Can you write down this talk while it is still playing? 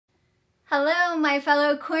Hello, my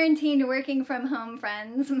fellow quarantined working from home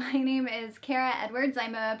friends. My name is Kara Edwards.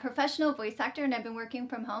 I'm a professional voice actor and I've been working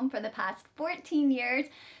from home for the past 14 years.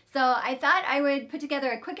 So I thought I would put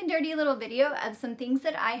together a quick and dirty little video of some things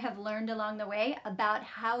that I have learned along the way about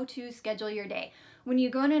how to schedule your day. When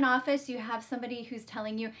you go in an office, you have somebody who's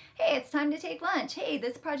telling you, hey, it's time to take lunch. Hey,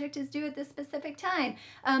 this project is due at this specific time.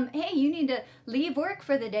 Hey, you need to leave work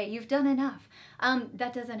for the day. You've done enough.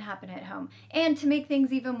 That doesn't happen at home. And to make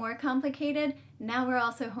things even more complicated, now we're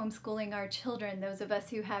also homeschooling our children, those of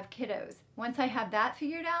us who have kiddos. Once I have that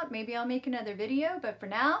figured out, maybe I'll make another video, but for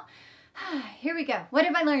now, here we go. What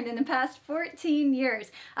have I learned in the past 14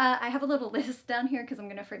 years? I have a little list down here because I'm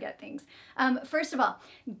going to forget things. First of all,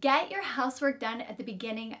 get your housework done at the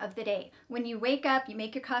beginning of the day. When you wake up, you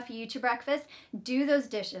make your coffee, you eat your breakfast, do those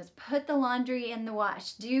dishes, put the laundry in the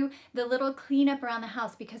wash, do the little cleanup around the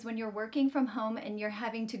house, because when you're working from home and you're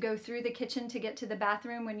having to go through the kitchen to get to the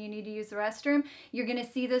bathroom when you need to use the restroom, you're going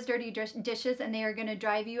to see those dirty dishes and they are going to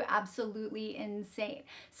drive you absolutely insane.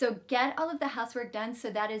 So get all of the housework done so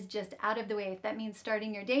that is just out of the way. If that means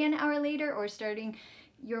starting your day an hour later or starting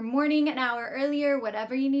your morning an hour earlier,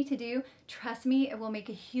 whatever you need to do, trust me, it will make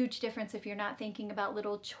a huge difference if you're not thinking about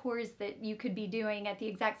little chores that you could be doing at the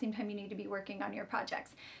exact same time you need to be working on your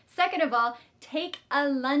projects. Second of all, take a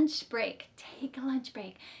lunch break. Take a lunch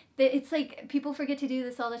break. It's like people forget to do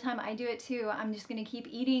this all the time. I do it too. I'm just going to keep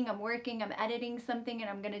eating, I'm working, I'm editing something, and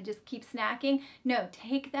I'm going to just keep snacking. No,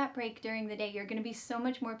 take that break during the day. You're going to be so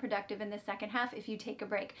much more productive in the second half if you take a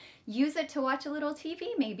break. Use it to watch a little TV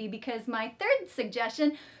maybe, because my third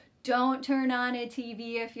suggestion, don't turn on a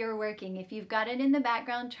TV if you're working. If you've got it in the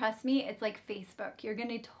background, trust me, it's like Facebook. You're going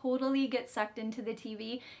to totally get sucked into the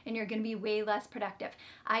TV and you're going to be way less productive.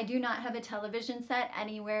 I do not have a television set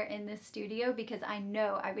anywhere in this studio because I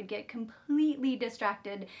know I would get completely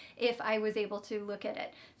distracted if I was able to look at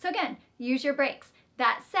it. So again, use your breaks.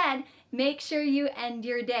 That said, make sure you end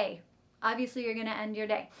your day. Obviously, you're going to end your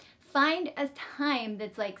day. Find a time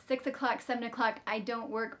that's like 6 o'clock, 7 o'clock, I don't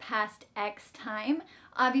work past X time.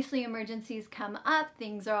 Obviously emergencies come up,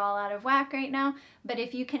 things are all out of whack right now, but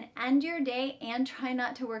if you can end your day and try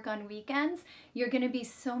not to work on weekends, you're gonna be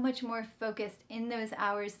so much more focused in those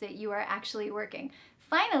hours that you are actually working.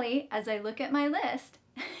 Finally, as I look at my list,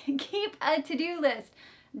 keep a to-do list.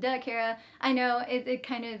 Duh, Kara. I know it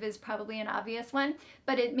kind of is probably an obvious one,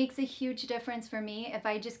 but it makes a huge difference for me if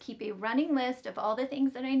I just keep a running list of all the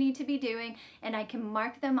things that I need to be doing and I can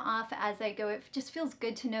mark them off as I go. It just feels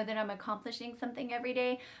good to know that I'm accomplishing something every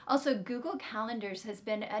day. Also, Google Calendars has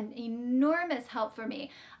been an enormous help for me.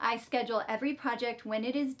 I schedule every project when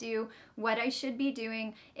it is due, what I should be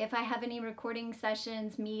doing, if I have any recording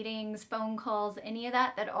sessions, meetings, phone calls, any of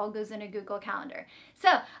that, that all goes in a Google Calendar.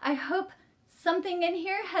 So I hope something in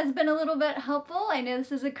here has been a little bit helpful. I know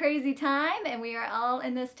this is a crazy time and we are all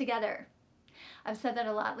in this together. I've said that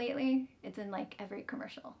a lot lately. It's in like every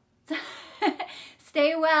commercial.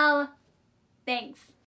 Stay well. Thanks.